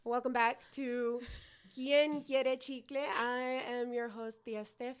Welcome back to Quien Quiere Chicle. I am your host, Tia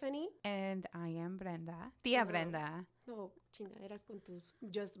Stephanie. And I am Brenda. Tia Brenda. No, chingaderas con tus...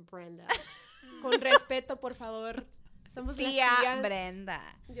 Just Brenda. Con respeto, por favor. Somos Tia las tías. Brenda.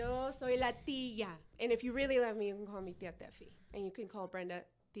 Yo soy la tía. And if you really love me, you can call me Tia Tefi. And you can call Brenda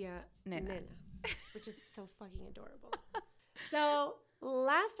Tia Nena. Which is so fucking adorable. So...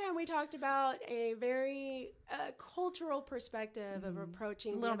 last time we talked about a very cultural perspective of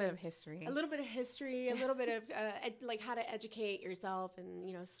approaching a little bit of history, a little bit of like how to educate yourself and,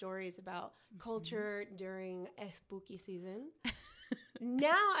 you know, stories about culture during Espooki season.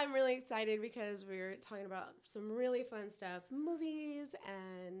 Now I'm really excited because we're talking about some really fun stuff, movies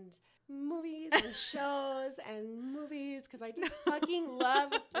and shows and movies, because I just fucking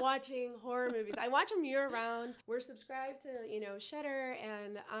love watching horror movies. I watch them year round. We're subscribed to, you know, Shudder,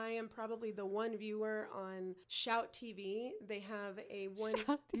 and I am probably the one viewer on Shout TV. They have a one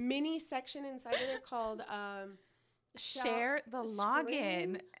mini section inside of there called Share the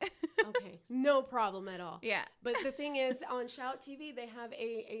login. Okay, no problem at all. Yeah. But the thing is, on Shout TV, they have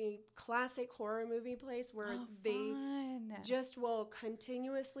a classic horror movie place where they just will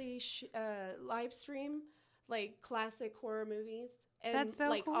continuously live stream like classic horror movies. And that's so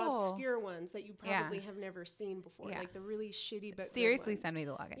like cool. Obscure ones that you probably have never seen before. Like the really shitty but seriously, good ones. send me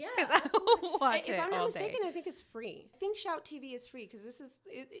the login. Yeah. Because I will watch it if I'm not all mistaken, day. I think it's free. I think Shout TV is free because it's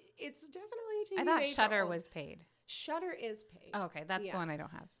definitely TV. I thought Shudder was paid. Shudder is paid. Oh, okay, that's the one I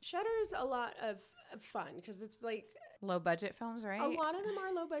don't have. Shudder's a lot of fun because it's like low budget films, right? A lot of them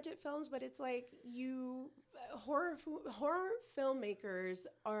are low budget films, but it's like horror filmmakers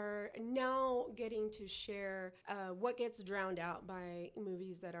are now getting to share what gets drowned out by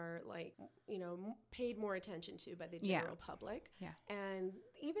movies that are like, you know, paid more attention to by the general public. Yeah. And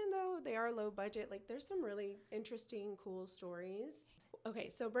even though they are low budget, like there's some really interesting, cool stories. Okay,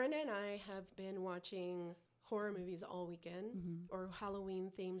 so Brenda and I have been watching horror movies all weekend or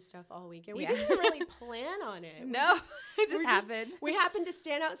Halloween themed stuff all weekend. We didn't really plan on it. No, it just happened. We happened to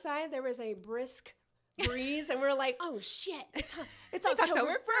stand outside. There was a brisk breeze and we were like, oh shit, it's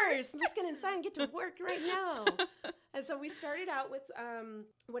October 1st. Let's get inside and get to work right now. And so we started out with,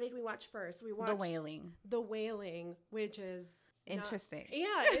 what did we watch first? We watched The Wailing, which is interesting.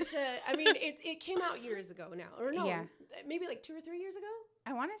 It came out years ago now. Or no, maybe like 2 or 3 years ago.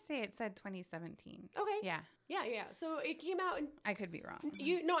 I want to say it said 2017. Okay. Yeah. So it came out. I could be wrong.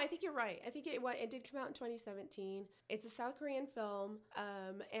 I think you're right. I think it did come out in 2017. It's a South Korean film,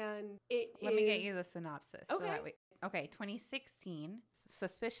 and Let me get you the synopsis. Okay. Okay. 2016.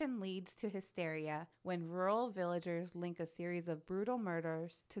 Suspicion leads to hysteria when rural villagers link a series of brutal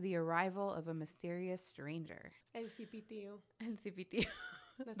murders to the arrival of a mysterious stranger. El cipitío.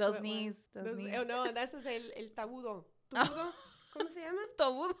 Those knees. Oh no, that's el tabudo. ¿Tabudo? ¿Cómo se llama?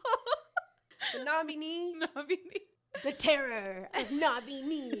 Tabudo. The Nabini. The terror of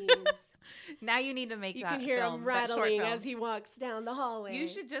Nabini. Now you need to make you that can hear film, him rattling as he walks down the hallway. You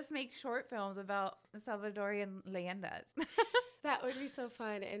should just make short films about Salvadorian leyendas. That would be so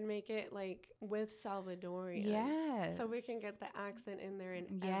fun, and make it like with Salvadorians. Yes. So we can get the accent in there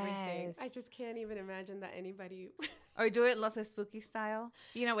and everything. I just can't even imagine that anybody... Or do it Los Espooki style,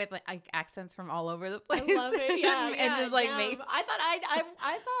 you know, with like accents from all over the place. I love it. Yeah, and just like make. I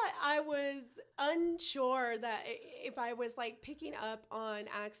thought I was unsure that if I was like picking up on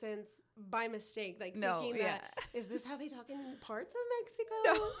accents by mistake, like thinking that is this how they talk in parts of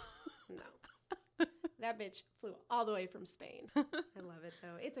Mexico? No. That bitch flew all the way from Spain. I love it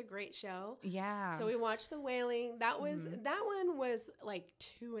though. It's a great show. Yeah. So we watched The Wailing. That one was like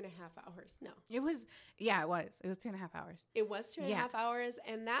 2.5 hours. No. It was. It was 2.5 hours. It was 2.5 hours,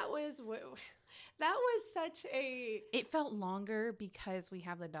 and that was such a. It felt longer because we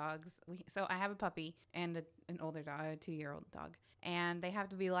have the dogs. So I have a puppy and an older dog, a 2-year-old dog, and they have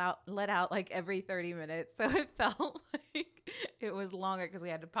to be let out like every 30 minutes. So it felt like it was longer because we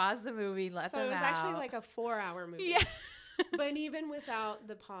had to pause the movie, let them out. So it was actually like a 4-hour movie. Yeah. But even without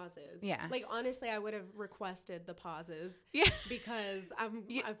the pauses. Yeah. Like, honestly, I would have requested the pauses. Yeah. Because I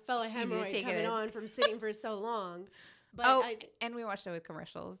felt a hemorrhoid coming on from sitting for so long. But and we watched it with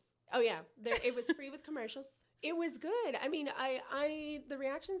commercials. Oh, yeah. It was free with commercials. It was good. I mean, the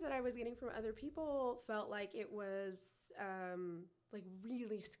reactions that I was getting from other people felt like it was like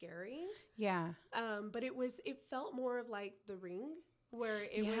really scary. Yeah. But it felt more of like The Ring, where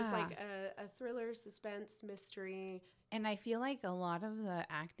it was like a thriller, suspense, mystery. And I feel like a lot of the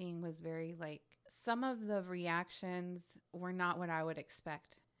acting was very like, some of the reactions were not what I would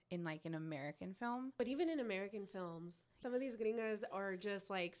expect in like an American film. But even in American films, Some of these gringas are just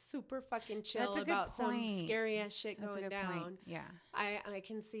like super fucking chill That's a good about some point. scary ass shit That's a going good down. point. Yeah. I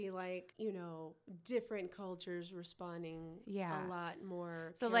can see like, you know, different cultures responding Yeah. a lot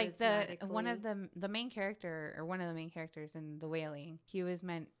more. So like one of charismatically. the main character, or one of the main characters in The Wailing, he was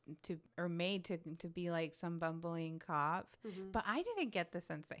meant to, or made to be like some bumbling cop, but I didn't get the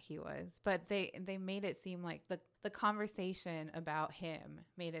sense that he was. But they made it seem like the conversation about him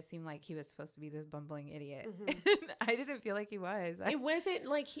made it seem like he was supposed to be this bumbling idiot. I didn't feel like he was. It wasn't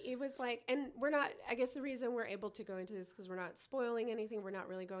like it was like, and we're not, I guess the reason we're able to go into this because we're not spoiling anything. We're not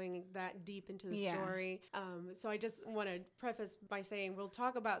really going that deep into the story. So I just want to preface by saying we'll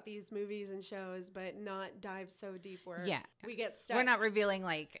talk about these movies and shows, but not dive so deep where we get stuck. We're not revealing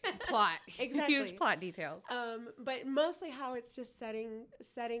like plot, huge plot details. But mostly how it's just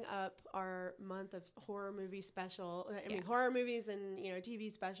setting up our month of horror movie special. I mean, horror movies and, you know, TV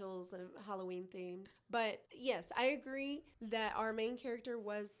specials and Halloween themed. But yes, I agree that our main character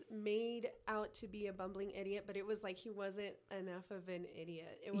was made out to be a bumbling idiot, but it was like he wasn't enough of an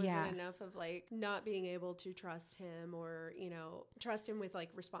idiot. It wasn't enough of like not being able to trust him, or, you know, trust him with like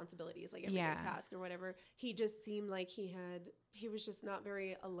responsibilities, like everyday task or whatever. He just seemed like he was just not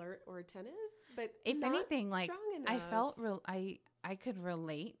very alert or attentive. But if anything, like I felt I could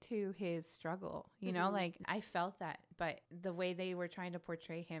relate to his struggle, you know, like I felt that, but the way they were trying to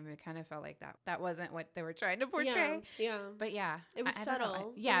portray him, it kind of felt like that wasn't what they were trying to portray. Yeah. But it was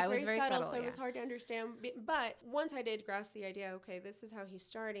subtle. It was very subtle. So it was hard to understand. But once I did grasp the idea, okay, this is how he's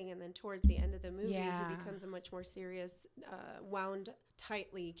starting. And then towards the end of the movie, he becomes a much more serious, wound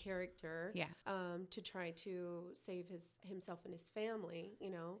tightly character to try to save himself and his family, you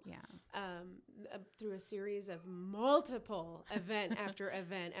know, through a series of multiple event after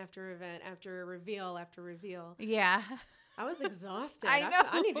event after event after reveal after reveal. I was exhausted. I know.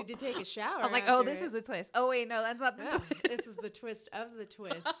 I needed to take a shower. I was like, oh, this is the twist. Oh, wait, no, that's not the twist. This is the twist of the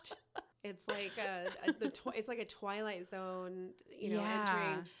twist. It's like it's like a Twilight Zone, you know,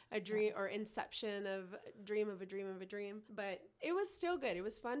 entering a dream or inception of a dream of a dream of a dream. But it was still good. It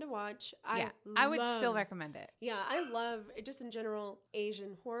was fun to watch. I would still recommend it. Yeah, I love it, just in general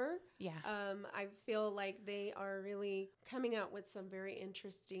Asian horror. Yeah. I feel like they are really coming out with some very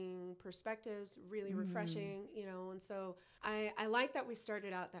interesting perspectives, really refreshing, you know, and so I like that we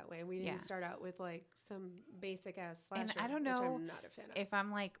started out that way. We didn't start out with like some basic ass slasher, and I don't know, which I'm not a fan of. if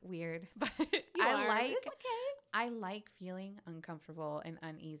I'm like weird, but It's okay. I like feeling uncomfortable and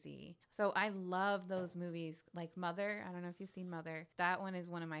uneasy. So I love those movies like Mother. I don't know if you've seen Mother. That one is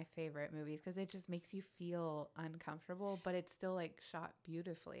one of my favorite movies because it just makes you feel uncomfortable, but it's still like shot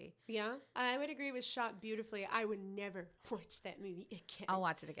beautifully. Yeah, I would agree with shot beautifully. I would never watch that movie again. I'll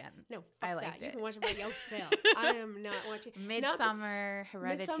watch it again. No, I liked that. it. You can watch it by yourself. I am not watching. Midsummer,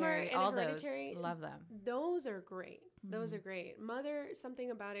 Hereditary, and all Hereditary, those. Love them. Those are great. Those are great. Mother, something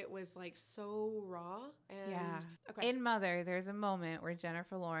about it was like so raw. And okay. In Mother, there's a moment where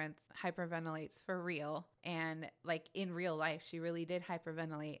Jennifer Lawrence hyperventilates for real. And like in real life, she really did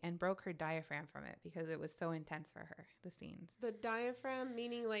hyperventilate and broke her diaphragm from it because it was so intense for her, the scenes. The diaphragm,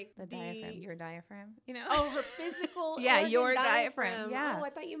 meaning like the diaphragm, your diaphragm, you know? Oh, her physical your diaphragm. Yeah. Oh, I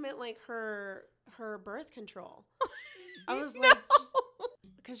thought you meant like her birth control. I was like,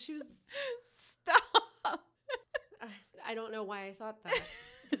 because she was... Stop. I don't know why I thought that,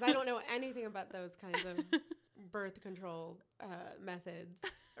 because I don't know anything about those kinds of birth control methods,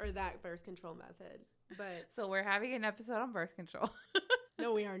 or that birth control method. But so we're having an episode on birth control.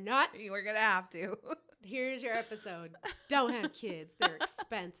 No, we are not. We're gonna have to. Here's your episode. Don't have kids. They're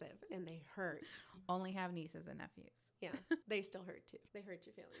expensive and they hurt. Only have nieces and nephews. Yeah, they still hurt too. They hurt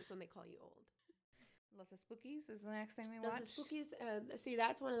your feelings when they call you old. Los Espookies is the next thing we watch. Los Espookies, see,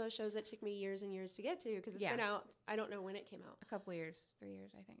 that's one of those shows that took me years and years to get to because it's been out. I don't know when it came out. A couple years, 3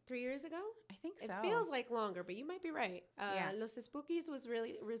 years, I think. 3 years ago? I think so. It feels like longer, but you might be right. Los Espookies was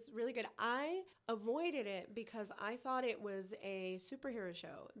really good. I avoided it because I thought it was a superhero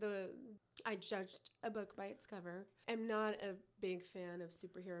show. I judged a book by its cover. I'm not a big fan of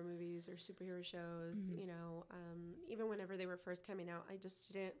superhero movies or superhero shows. You know, even whenever they were first coming out, I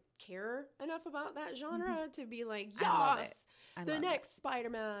just didn't care enough about that genre to be like, yes, the next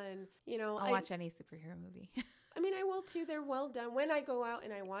Spider-Man. You know, I'll watch any superhero movie. I mean, I will too. They're well done. When I go out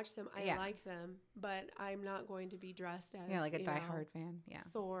and I watch them, I like them, but I'm not going to be dressed as like a diehard fan,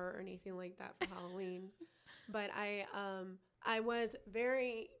 Thor or anything like that for Halloween. But I was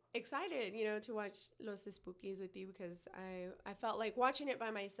very excited, to watch Los Espookies with you because I felt like watching it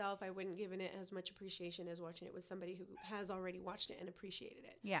by myself, I wouldn't give it as much appreciation as watching it with somebody who has already watched it and appreciated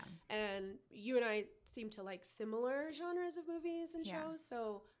it. Yeah. And you and I seem to like similar genres of movies and shows.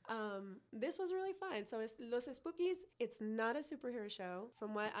 So this was really fun. So it's Los Espookies. It's not a superhero show.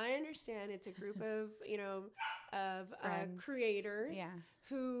 From what I understand, it's a group of, creators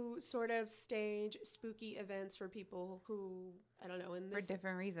who sort of stage spooky events for people who, I don't know, for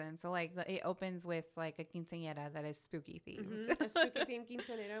different reasons. So like it opens with like a quinceañera that is spooky themed. A spooky themed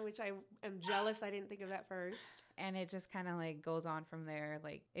quinceañera, which I am jealous I didn't think of that first. And it just kind of like goes on from there.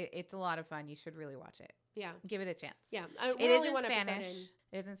 Like it's a lot of fun. You should really watch it. Yeah. Give it a chance. Yeah. It is in Spanish.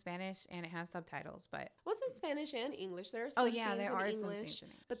 It is in Spanish and it has subtitles, but what's in Spanish and English? There are some scenes there are in some English, scenes in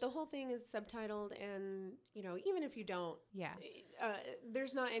English. But the whole thing is subtitled, and even if you don't,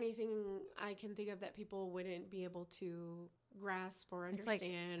 there's not anything I can think of that people wouldn't be able to grasp or understand.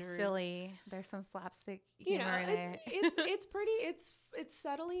 It's like silly. There's some slapstick humor in it. It's pretty. It's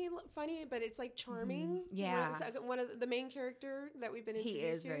subtly funny, but it's like charming. Mm-hmm. Yeah. One of the main character that we've been introduced to. He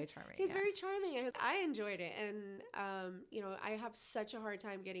is very charming. He's very charming. I enjoyed it, and I have such a hard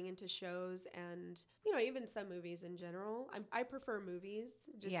time getting into shows and even some movies in general. I prefer movies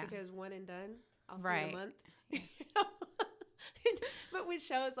just because one and done. I'll see in a month. But with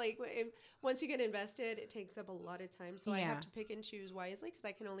shows, like once you get invested, it takes up a lot of time. So I have to pick and choose wisely because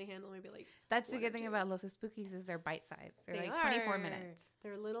I can only handle maybe like. That's the good thing about Los Espookies is they're bite sized. They're like 24 minutes.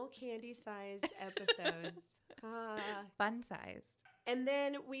 They're little candy sized episodes. Fun sized. And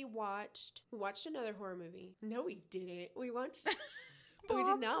then we watched another horror movie. No, we didn't. We watched. We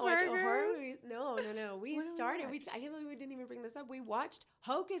did not watch a horror movie. No. We started. I can't believe we didn't even bring this up. We watched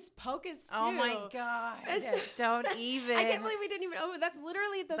Hocus Pocus 2. Oh my god! Don't even. I can't believe we didn't even. Oh, that's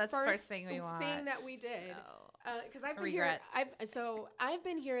literally the first thing we watched. Thing that we did. Because I've been Regrets. here. I've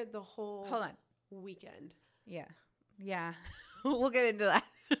been here the whole. Hold on. Weekend. Yeah. We'll get into that.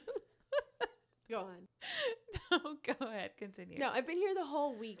 Go on. No, go ahead. Continue. No, I've been here the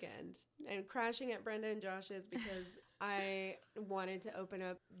whole weekend and crashing at Brenda and Josh's because I wanted to open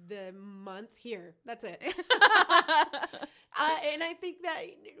up the month here. That's it. And I think that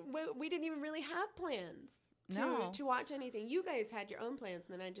we didn't even really have plans to watch anything. You guys had your own plans,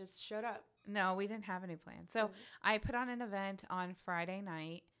 and then I just showed up. No, we didn't have any plans. So I put on an event on Friday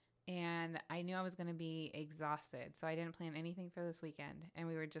night, and I knew I was going to be exhausted. So I didn't plan anything for this weekend, and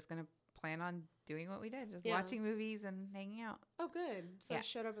we were just going to plan on doing what we did, just watching movies and hanging out. Oh, good. So I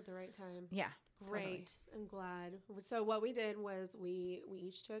showed up at the right time. Yeah. Great. Totally. I'm glad. So what we did was we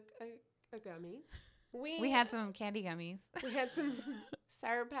each took a gummy. We had some candy gummies. We had some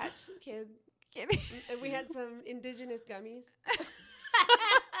Sour Patch Kid. We had some indigenous gummies.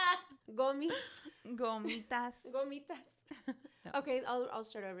 Gomitas. No. Okay, I'll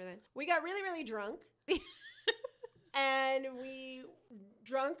start over then. We got really, really drunk. And we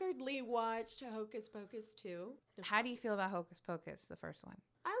drunkardly watched Hocus Pocus 2. How do you feel about Hocus Pocus, the first one?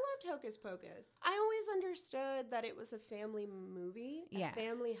 I loved Hocus Pocus. I always understood that it was a family movie, a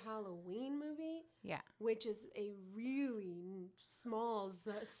family Halloween movie, which is a really small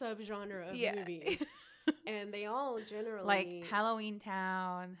subgenre of movies. And they all generally... Like Halloween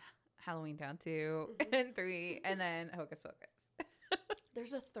Town 2, and 3, and then Hocus Pocus.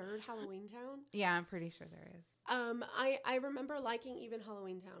 There's a third Halloween Town? Yeah, I'm pretty sure there is. I remember liking even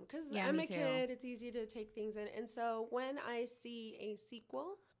Halloween Town because I'm a kid. It's easy to take things in. And so when I see a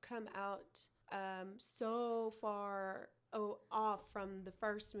sequel come out so far off from the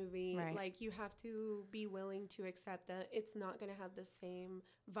first movie, like you have to be willing to accept that it's not going to have the same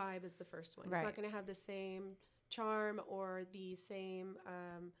vibe as the first one. It's not going to have the same charm or the same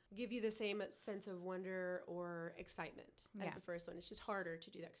give you the same sense of wonder or excitement as the first one. It's just harder to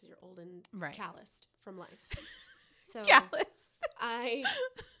do that because you're old and calloused from life. So I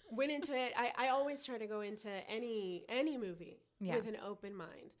went into it. I always try to go into any movie with an open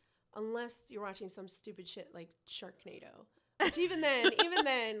mind, unless you're watching some stupid shit like Sharknado, which even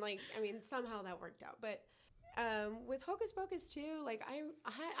then like I mean somehow that worked out, but with Hocus Pocus 2, like I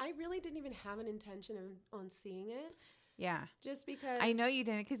really didn't even have an intention on seeing it. Yeah. Just because I know you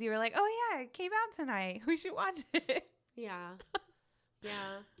didn't, because you were like, oh yeah, it came out tonight. We should watch it. Yeah.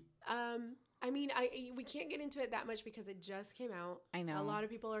 I mean, we can't get into it that much because it just came out. I know. A lot of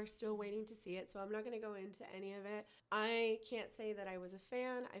people are still waiting to see it, so I'm not going to go into any of it. I can't say that I was a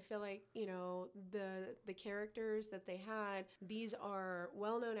fan. I feel like, the characters that they had, these are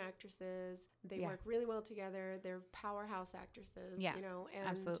well-known actresses. They work really well together. They're powerhouse actresses, and,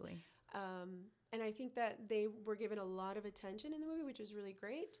 absolutely. And I think that they were given a lot of attention in the movie, which was really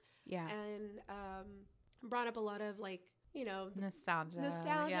great. Yeah. And brought up a lot of, like, nostalgia,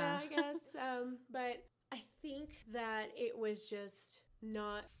 I guess. But I think that it was just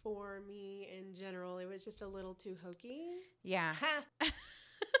not for me in general. It was just a little too hokey. Yeah.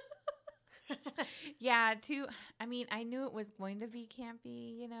 Yeah, I mean, I knew it was going to be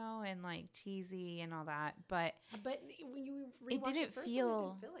campy, and like cheesy and all that, but when you it didn't it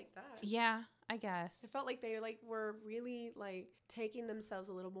feel didn't feel like that. Yeah, I guess. It felt like they were really like taking themselves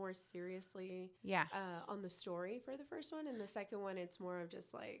a little more seriously. Yeah. On the story for the first one, and the second one, it's more of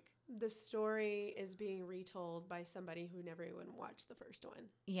just like the story is being retold by somebody who never even watched the first one.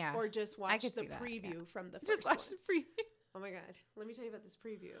 Yeah. Or just watched the preview from the first one. Just watch the preview. Oh my God. Let me tell you about this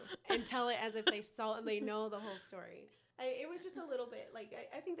preview and tell it as if they know the whole story. It was just a little bit like,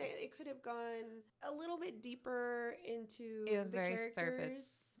 I think that it could have gone a little bit deeper into it was the very characters. surface.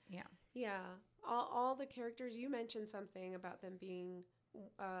 Yeah. Yeah. All the characters, you mentioned something about them being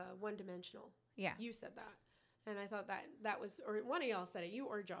one-dimensional. Yeah. You said that. And I thought that was, or one of y'all said it, you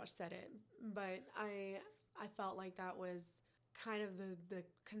or Josh said it, but I felt like that was kind of the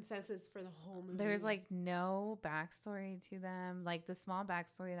consensus for the whole movie. There's like no backstory to them. Like the small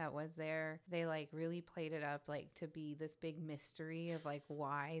backstory that was there, they like really played it up like to be this big mystery of like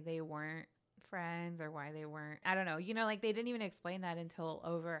why they weren't friends or why they weren't, I don't know, like they didn't even explain that until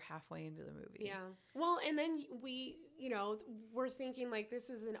over halfway into the movie. Yeah. Well, and then we're thinking like this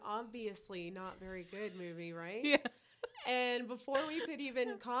is an obviously not very good movie, right? Yeah. And before we could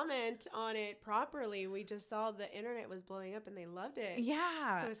even comment on it properly, we just saw the internet was blowing up and they loved it.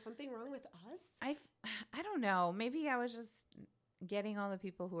 Yeah. So is something wrong with us? I don't know. Maybe I was just getting all the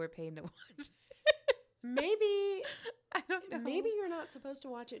people who were paid to watch. Maybe I don't know. Maybe you're not supposed to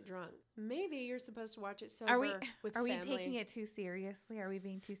watch it drunk. Maybe you're supposed to watch it sober. Are we taking it too seriously? Are we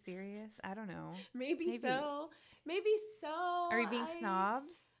being too serious? I don't know. Maybe so. Are we being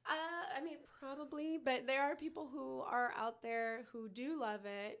snobs? I mean, probably, but there are people who are out there who do love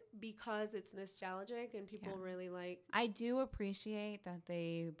it because it's nostalgic and people really like. I do appreciate that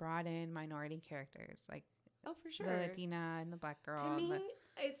they brought in minority characters, like for sure, the Latina and the black girl. To me,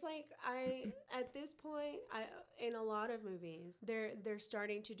 it's like at this point, in a lot of movies, they're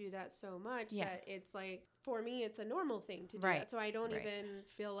starting to do that so much that it's like, for me, it's a normal thing to do that. So I don't even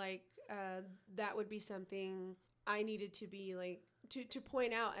feel like that would be something I needed to be like to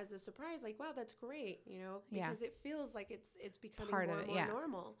point out as a surprise, like, wow, that's great, because it feels like it's becoming more and more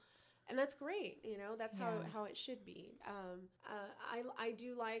normal. And that's great, that's how it should be. I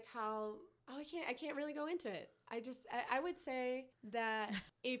do like how I can't really go into it. I would say that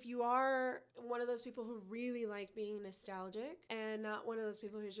if you are one of those people who really like being nostalgic and not one of those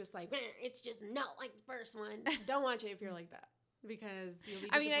people who's just like, it's just not like the first one, don't watch it if you're like that, because you'll be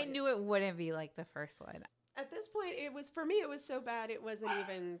disappointed. I mean, I knew it wouldn't be like the first one. At this point, it was so bad it wasn't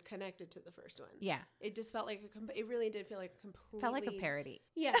even connected to the first one. Yeah. It just felt like it really did feel like a completely... Felt like a parody.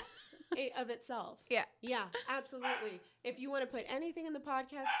 Yes, of itself. Yeah. Yeah, absolutely. If you want to put anything in the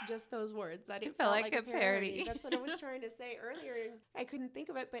podcast, just those words. That it felt like a parody. That's what I was trying to say earlier, and I couldn't think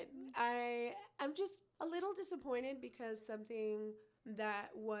of it, but I'm just a little disappointed because something that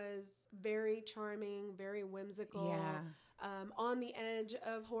was very charming, very whimsical... Yeah. On the edge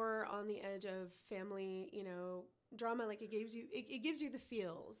of horror, on the edge of family, drama, like it gives you the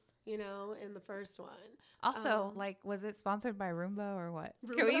feels, in the first one. Also, was it sponsored by Roomba or what?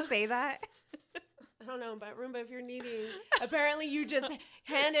 Roomba? Can we say that? I don't know, but Roomba, if you're needing, apparently you just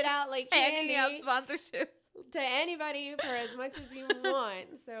hand it out like handing out sponsorships to anybody for as much as you want.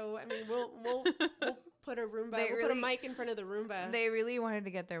 So I mean, we'll put a Roomba, put a mic in front of the Roomba. They really wanted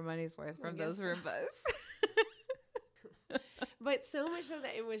to get their money's worth from those Roombas. But so much so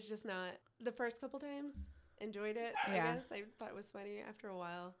that it was just not, the first couple times, enjoyed it, I guess. I thought it was funny. After a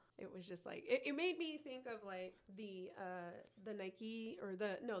while, it was just like, it made me think of like the Nike, or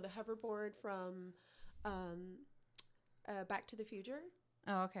the hoverboard from Back to the Future.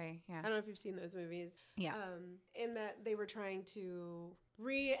 Oh, okay. Yeah. I don't know if you've seen those movies. Yeah. In that they were trying to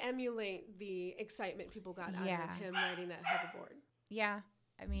re-emulate the excitement people got out of him riding that hoverboard. Yeah.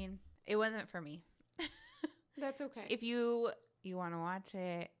 I mean, it wasn't for me. That's okay. If you want to watch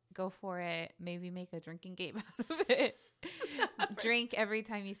it, go for it. Maybe make a drinking game out of it. Drink every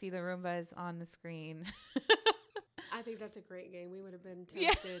time you see the Roombas on the screen. I think that's a great game. We would have been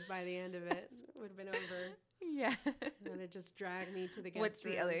toasted by the end of it. It would have been over. Yeah. And then it just dragged me to the guest What's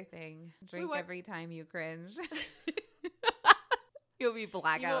room. The other thing? Drink every time you cringe. You'll be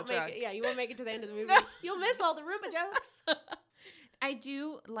blackout drunk. You won't make it to the end of the movie. You'll miss all the Roomba jokes. I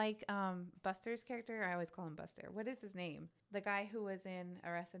do like Buster's character. I always call him Buster. What is his name? The guy who was in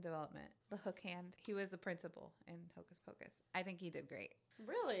Arrested Development, the hook hand. He was the principal in Hocus Pocus. I think he did great.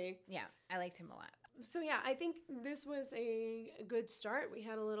 Really? Yeah, I liked him a lot. So yeah, I think this was a good start. We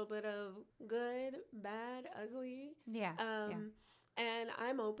had a little bit of good, bad, ugly. Yeah. And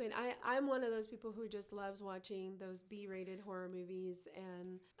I'm open. I'm one of those people who just loves watching those B-rated horror movies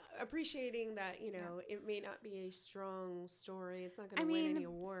and appreciating that, you know, it may not be a strong story. It's not going to win any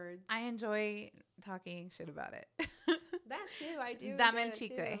awards. I enjoy talking shit about it. That too, I do. Dame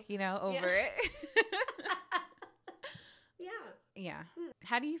chicle, you know, over it. Yeah. Yeah.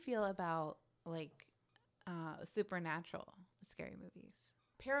 How do you feel about like supernatural scary movies?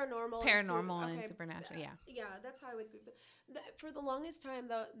 Paranormal and supernatural, yeah. Yeah, that's how I would. For the longest time,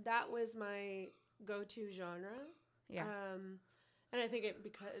 though, that was my go-to genre. Yeah. And I think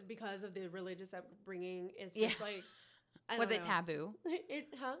it because of the religious upbringing, it's just like. Was it taboo?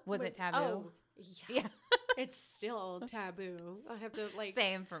 Was it taboo? Oh, yeah. It's still taboo. I have to like.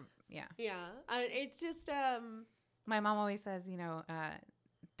 Same for yeah. Yeah, it's just. My mom always says, you know,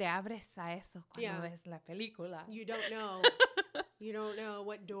 te abres a eso cuando ves la película. You don't know. You don't know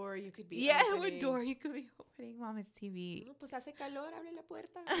what door you could be opening. What door you could be opening. Mom, it's TV. No, pues hace calor, abre la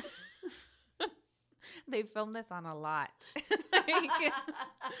puerta. They filmed this on a lot.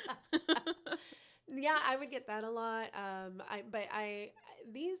 Yeah, I would get that a lot. But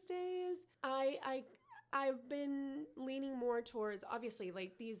these days, I've been leaning more towards, obviously,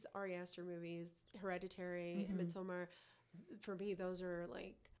 like these Ari Aster movies, Hereditary, Midsommar. For me, those are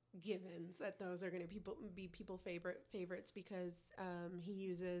like givens that those are going to be people favorites because he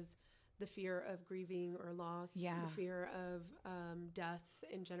uses the fear of grieving or loss, the fear of death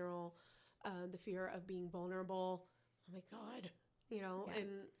in general, the fear of being vulnerable. Oh my God, you know, and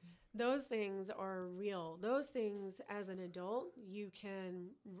those things are real. Those things as an adult, you can,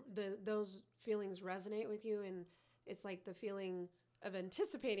 those feelings resonate with you, and it's like the feeling of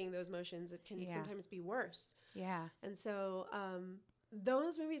anticipating those emotions. It can sometimes be worse. Yeah. And so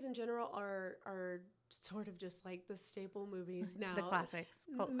those movies in general are sort of just like the staple movies now. The classics.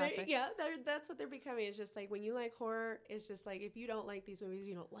 Cult classics. Yeah, that's what they're becoming. It's just like when you like horror, it's just like if you don't like these movies,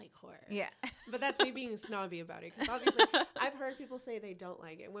 you don't like horror. Yeah. But that's me being snobby about it. Because obviously I've heard people say they don't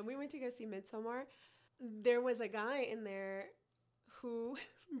like it. When we went to go see Midsommar, there was a guy in there who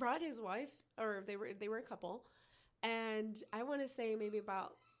brought his wife, or they were a couple. And I want to say maybe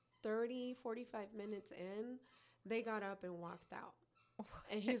about 30, 45 minutes in, they got up and walked out.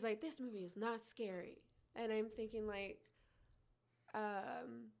 And he was like, this movie is not scary. And I'm thinking like,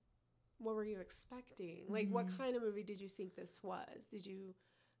 what were you expecting? Like, what kind of movie did you think this was? Did you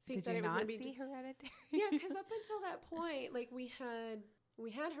think that it was going to be... Did you not see Hereditary? Yeah, because up until that point, like we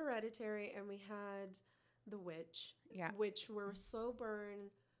had Hereditary and we had The Witch, which were slow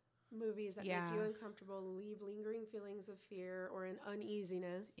burn movies that make you uncomfortable, leave lingering feelings of fear or an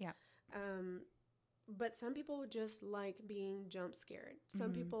uneasiness. Yeah. But some people just like being jump scared.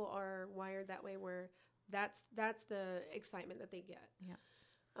 Some people are wired that way where that's the excitement that they get. Yeah.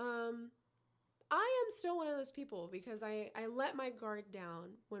 I am still one of those people because I let my guard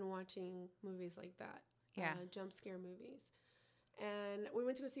down when watching movies like that. Yeah. Jump scare movies. And we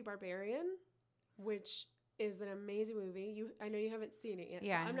went to go see Barbarian, which is an amazing movie. I know you haven't seen it yet,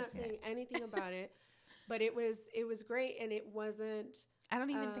 so I'm not saying anything about it. But it was great, and it wasn't... I don't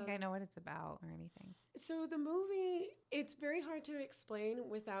even think I know what it's about or anything. So the movie, it's very hard to explain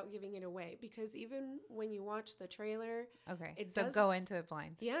without giving it away because even when you watch the trailer... Okay, so go into it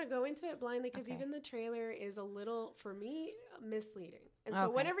blind. Yeah, go into it blindly because even the trailer is a little, for me, misleading. And so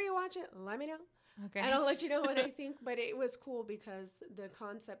whenever you watch it, let me know. Okay. And I'll let you know what I think. But it was cool because the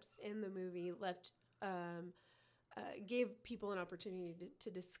concepts in the movie gave people an opportunity to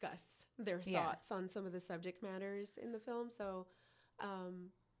discuss their thoughts on some of the subject matters in the film. So...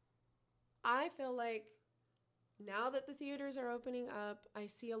 I feel like now that the theaters are opening up, I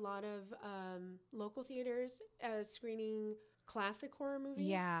see a lot of local theaters screening classic horror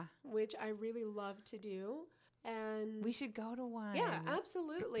movies, which I really love to do. And we should go to one. Yeah,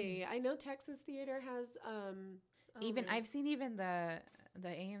 absolutely. I know Texas Theater has I've seen even the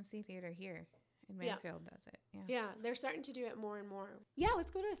AMC theater here in Mansfield does it. Yeah. Yeah, they're starting to do it more and more. Yeah,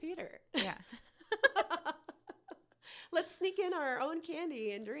 let's go to a theater. Yeah. Let's sneak in our own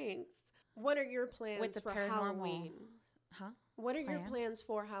candy and drinks. What are your plans for Halloween? Huh? What are your plans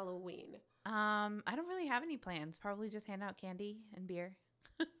for Halloween? I don't really have any plans. Probably just hand out candy and beer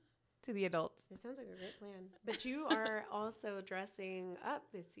to the adults. It sounds like a great plan. But you are also dressing up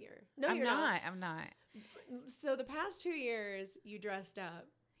this year. No, you're not. I'm not. So the past 2 years, you dressed up.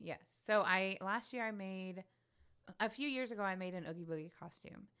 Yes. So last year I made a few years ago, I made an Oogie Boogie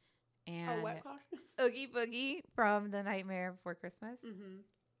costume. And what costume? Oogie Boogie from The Nightmare Before Christmas. Mm-hmm.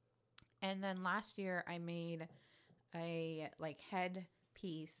 And then last year, I made a head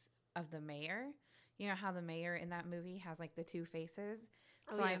piece of the mayor. You know how the mayor in that movie has like the two faces?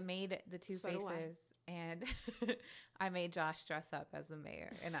 Oh, so yeah. I made the two faces, and I made Josh dress up as the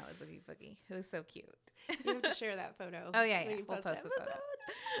mayor, and that was Oogie Boogie. It was so cute. You have to share that photo. Oh, yeah. We'll post the photo.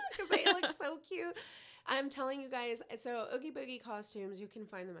 Because they look so cute. I'm telling you guys, so Oogie Boogie costumes, you can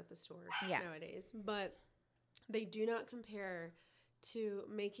find them at the store nowadays, but they do not compare to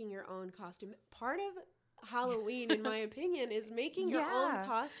making your own costume. Part of Halloween, in my opinion, is making your own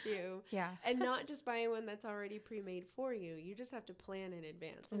costume. Yeah. And not just buying one that's already pre-made for you. You just have to plan in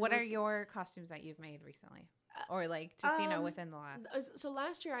advance. And what are your costumes that you've made recently? Or like just, within the last? So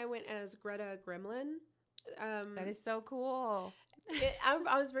last year I went as Greta Gremlin. That is so cool.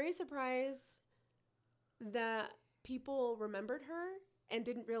 I was very surprised that people remembered her and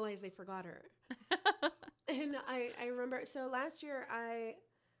didn't realize they forgot her. And I remember, so last year I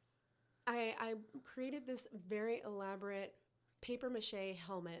created this very elaborate paper mache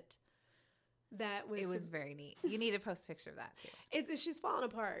helmet that was... It was very neat. You need to post a picture of that too. She's falling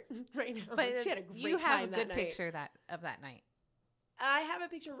apart right now. But she had a great you have time a good that picture of that night. I have a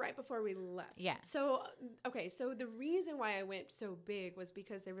picture right before we left. Yeah. So, okay. So the reason why I went so big was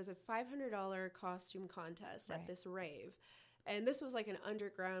because there was a $500 costume contest at this rave. And this was like an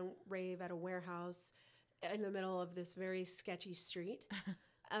underground rave at a warehouse in the middle of this very sketchy street.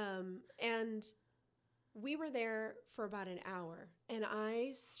 And we were there for about an hour, and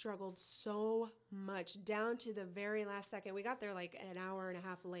I struggled so much down to the very last second. We got there like an hour and a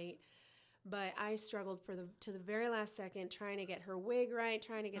half late. But I struggled to the very last second, trying to get her wig right,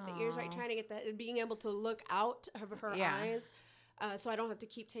 trying to get the ears right, trying to get being able to look out of her eyes, so I don't have to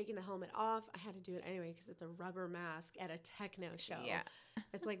keep taking the helmet off. I had to do it anyway because it's a rubber mask at a techno show. Yeah,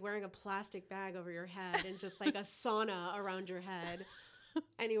 it's like wearing a plastic bag over your head and just like a sauna around your head.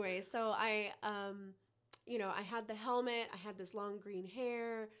 Anyway, so I had the helmet. I had this long green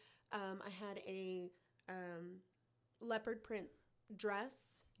hair. I had a leopard print dress.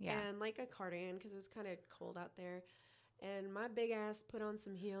 Yeah. And like a cardigan because it was kind of cold out there. And my big ass put on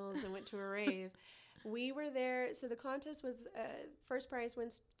some heels and went to a rave. We were there. So the contest was first prize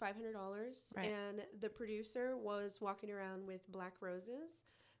wins $500. Right. And the producer was walking around with black roses,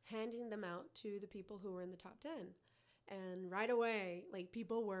 handing them out to the people who were in the top 10. And right away, like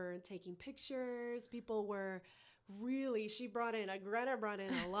people were taking pictures. People were really, Greta brought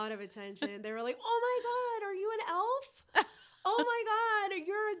in a lot of attention. They were like, oh my God, are you an elf? Oh my God,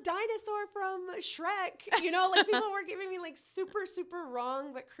 you're a dinosaur from Shrek. You know, like people were giving me like super, super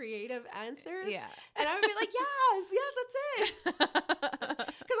wrong but creative answers. Yeah. And I would be like, yes, that's it. Because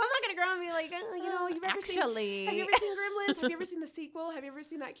I'm not going to go around and be like, have you ever seen Gremlins? Have you ever seen the sequel? Have you ever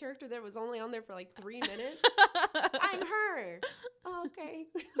seen that character that was only on there for like 3 minutes? I'm her. Oh, okay.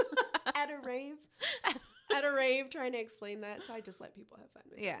 At a rave trying to explain that. So I just let people have fun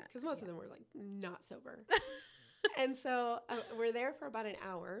with it. Because most of them were like not sober. And so we're there for about an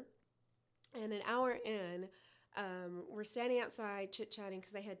hour, and an hour in, we're standing outside chit-chatting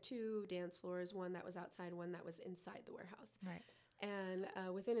because they had 2 dance floors, one that was outside, one that was inside the warehouse. Right. And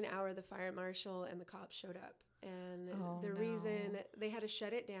within an hour, the fire marshal and the cops showed up. And reason they had to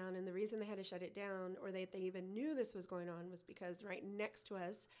shut it down, and the reason they had to shut it down, or they even knew this was going on, was because right next to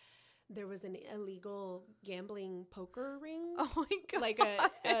us, there was an illegal gambling poker ring. Oh my God.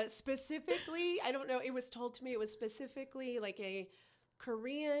 Like specifically, I don't know, it was told to me it was specifically like a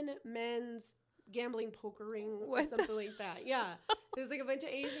Korean men's gambling poker ring or something like that. Yeah. There's like a bunch of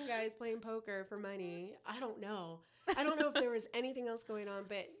Asian guys playing poker for money. I don't know if there was anything else going on,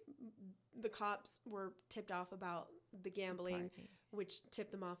 but the cops were tipped off about the gambling, which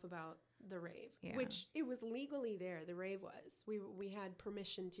tipped them off about the rave, which it was legally there. The rave was. We had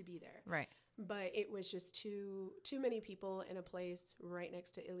permission to be there. Right. But it was just too many people in a place right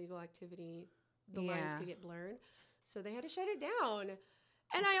next to illegal activity. The lines could get blurred. So they had to shut it down.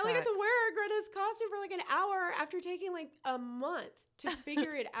 And I only got to wear Greta's costume for like an hour after taking like a month to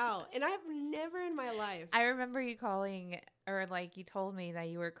figure it out. And I have never in my life. I remember you calling, or like you told me that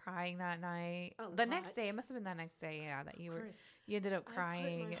you were crying that night. Next day, it must have been that next day, that you were. You ended up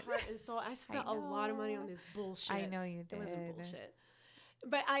crying. I put my heart and soul. I spent a lot of money on this bullshit. I know you did. It wasn't bullshit.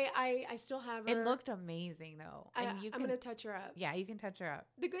 But I still have her. It looked amazing though. And I'm going to touch her up. Yeah, you can touch her up.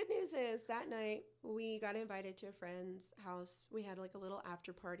 The good news is that night we got invited to a friend's house. We had like a little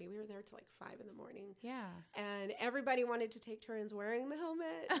after party. We were there till like 5 a.m. Yeah. And everybody wanted to take turns wearing the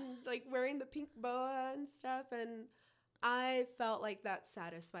helmet and like wearing the pink boa and stuff. And I felt like that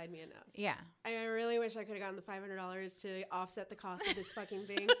satisfied me enough. Yeah. I really wish I could have gotten the $500 to offset the cost of this fucking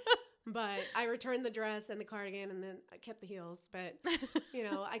thing. But I returned the dress and the cardigan, and then I kept the heels. But, you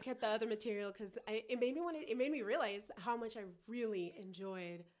know, I kept the other material because it made me realize how much I really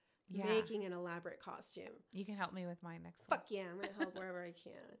enjoyed making an elaborate costume. You can help me with mine next one. Fuck yeah, I'm going to help wherever I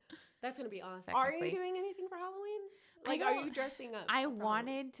can. That's going to be awesome. Are you doing anything for Halloween? Like, are you dressing up? I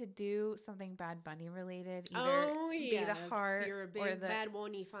wanted to do something Bad Bunny related. Either be the heart you're a big or the Bad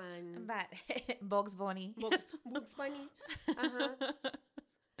Bunny fan. Bugs Bunny. Bugs Bunny.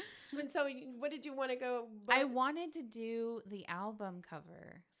 And so what did you want to go? I wanted to do the album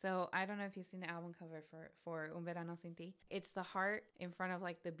cover. So I don't know if you've seen the album cover for Un Verano Sin Ti. It's the heart in front of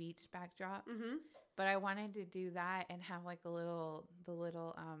like the beach backdrop. Mm-hmm. But I wanted to do that and have like the little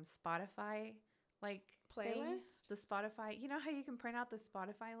Spotify like playlist. Thing. The Spotify. You know how you can print out the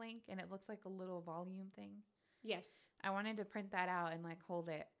Spotify link and it looks like a little volume thing? Yes. I wanted to print that out and like hold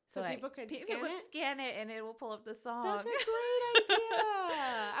it. So like, people could scan it and it will pull up the song. That's a great idea.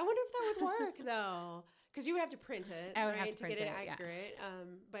 I wonder if that would work though. Because you would have to print it, I would have to get it accurate. Yeah.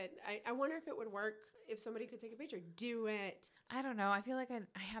 But I wonder if it would work if somebody could take a picture. Do it. I don't know. I feel like I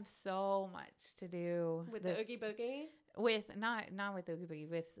have so much to do. With the Oogie Boogie? With, not with Oogie Boogie,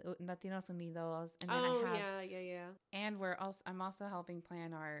 with Latinos Unidos. And then yeah. And I'm also helping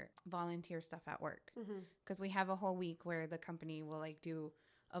plan our volunteer stuff at work. Because we have a whole week where the company will like do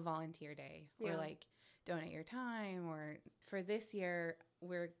a volunteer day or like donate your time, or for this year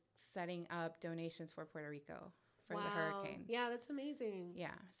we're setting up donations for Puerto Rico for the hurricane. Yeah, that's amazing.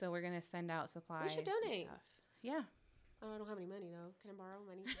 Yeah, so we're gonna send out supplies. We should donate. And stuff. Yeah. Oh, I don't have any money though. Can I borrow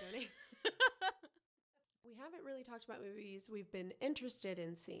money to donate? We haven't really talked about movies we've been interested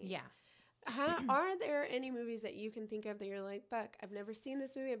in seeing. Yeah. Are there any movies that you can think of that you're like, fuck, I've never seen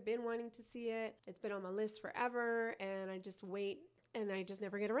this movie. I've been wanting to see it. It's been on my list forever, and I just wait and I just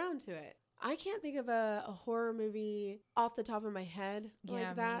never get around to it. I can't think of a horror movie off the top of my head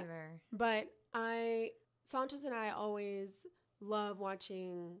like that. Me either. But Santos and I always love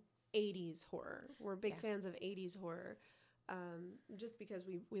watching 80s horror. We're big fans of 80s horror. Just because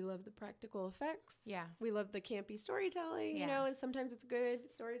we love the practical effects. Yeah. We love the campy storytelling, you know, and sometimes it's good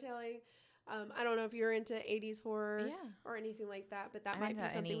storytelling. I don't know if you're into 80s horror or anything like that, but that might be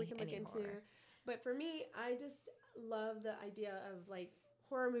something we can look into. Horror. But for me, I just love the idea of like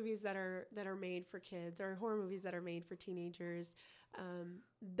horror movies that are made for kids or horror movies that are made for teenagers.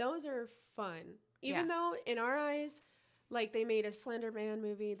 Those are fun. Even though in our eyes, like they made a Slender Man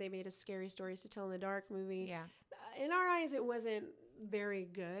movie, they made a Scary Stories to Tell in the Dark movie. Yeah. In our eyes, it wasn't very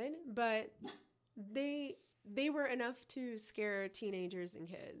good, but they were enough to scare teenagers and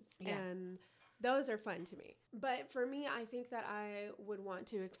kids. Yeah. And those are fun to me. But for me, I think that I would want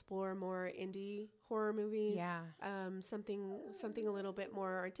to explore more indie horror movies. Yeah. Something a little bit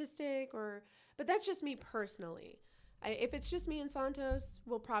more artistic, but that's just me personally. If it's just me and Santos,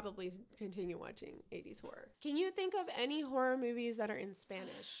 we'll probably continue watching 80s horror. Can you think of any horror movies that are in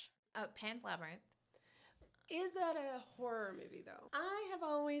Spanish? Pan's Labyrinth. Is that a horror movie, though? I have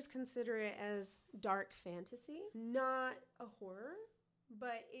always considered it as dark fantasy, not a horror,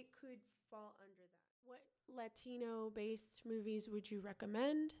 but it could fall under that. What Latino-based movies would you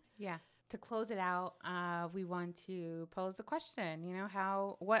recommend? Yeah. To close it out, we want to pose a question. You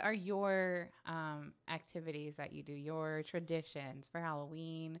know, what are your activities that you do, your traditions for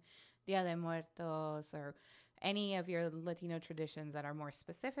Halloween, Dia de Muertos, or any of your Latino traditions that are more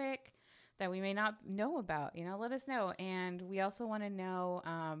specific that we may not know about? You know, let us know. And we also want to know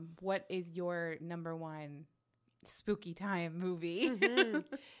what is your number one spooky time movie? Mm-hmm.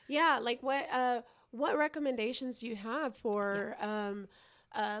 Yeah, like what recommendations do you have for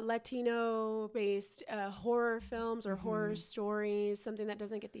Latino-based horror films or horror stories, something that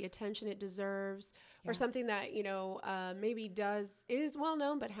doesn't get the attention it deserves, or something that, you know, maybe is well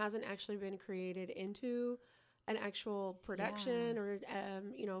known but hasn't actually been created into an actual production or,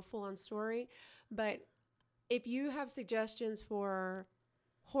 you know, full-on story. But if you have suggestions for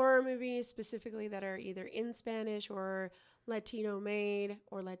horror movies specifically that are either in Spanish or Latino made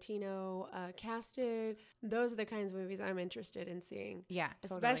or Latino casted, those are the kinds of movies I'm interested in seeing. Yeah,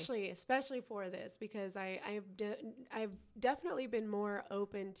 totally. Especially for this, because I've definitely been more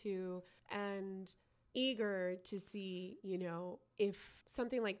open to and eager to see, you know, if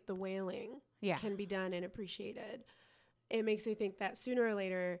something like The Wailing can be done and appreciated. It makes me think that sooner or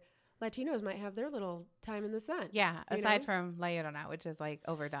later Latinos might have their little time in the sun. Yeah, aside from La Llorona, which is like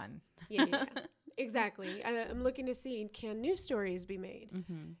overdone. Yeah. Exactly. I'm looking to see, can new stories be made?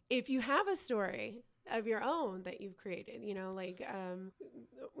 Mm-hmm. If you have a story of your own that you've created, you know, like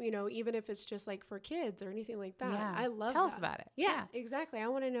even if it's just like for kids or anything like that. Yeah. I love Tell that. us about it. Yeah, exactly. I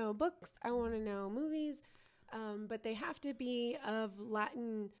want to know books. I want to know movies. But they have to be of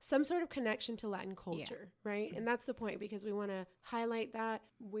some sort of connection to Latin culture, right? And that's the point, because we want to highlight that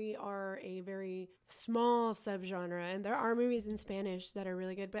we are a very small subgenre, and there are movies in Spanish that are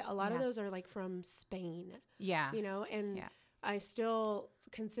really good, but a lot of those are like from Spain. Yeah. I still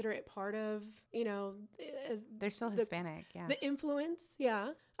consider it part of, they're still Hispanic. The influence. Yeah.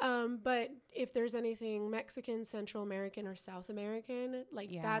 But if there's anything Mexican, Central American, or South American,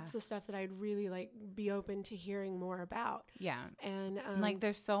 that's the stuff that I'd really be open to hearing more about. Yeah. And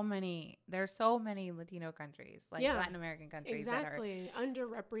there's so many Latino countries, Latin American countries that are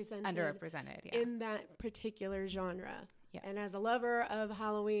underrepresented in that particular genre. Yeah. And as a lover of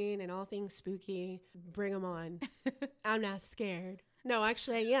Halloween and all things spooky, bring them on. I'm not scared. No,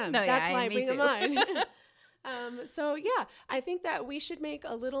 actually I am. That's why I bring them on. I think that we should make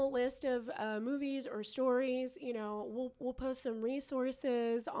a little list of movies or stories. We'll post some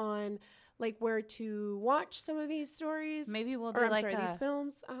resources on where to watch some of these stories. Maybe we'll do these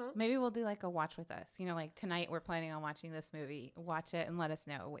films. Maybe we'll do a watch with us. Tonight we're planning on watching this movie. Watch it and let us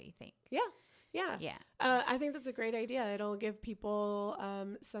know what you think. Yeah. I think that's a great idea. It'll give people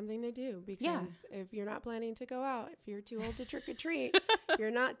something to do, because if you're not planning to go out, if you're too old to trick or treat,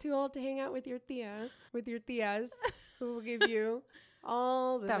 you're not too old to hang out with your tías, who will give you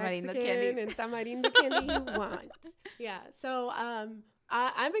all the Mexican and tamarindo candy you want. Yeah. So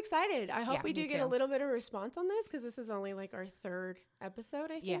I'm excited. I hope we do get a little bit of response on this, because this is only our third episode,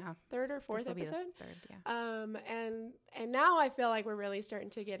 I think. Yeah. Third or fourth episode. Third, yeah. And now I feel like we're really starting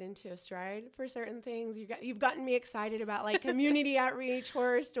to get into a stride for certain things. You've gotten me excited about community outreach,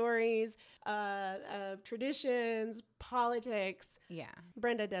 horror stories, traditions, politics. Yeah.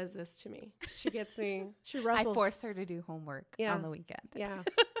 Brenda does this to me. She gets me. She ruffles. I force her to do homework on the weekend. Yeah.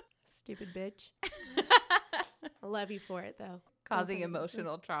 Stupid bitch. I love you for it, though. Causing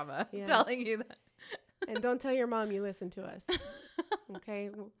emotional trauma. Yeah. Telling you that. And don't tell your mom you listen to us. Okay?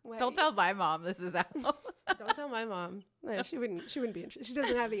 Don't tell my mom this is out. Don't tell my mom. No, she wouldn't be interested. She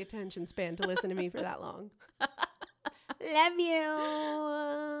doesn't have the attention span to listen to me for that long. Love you.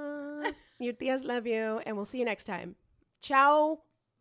 Your tías love you, and we'll see you next time. Ciao.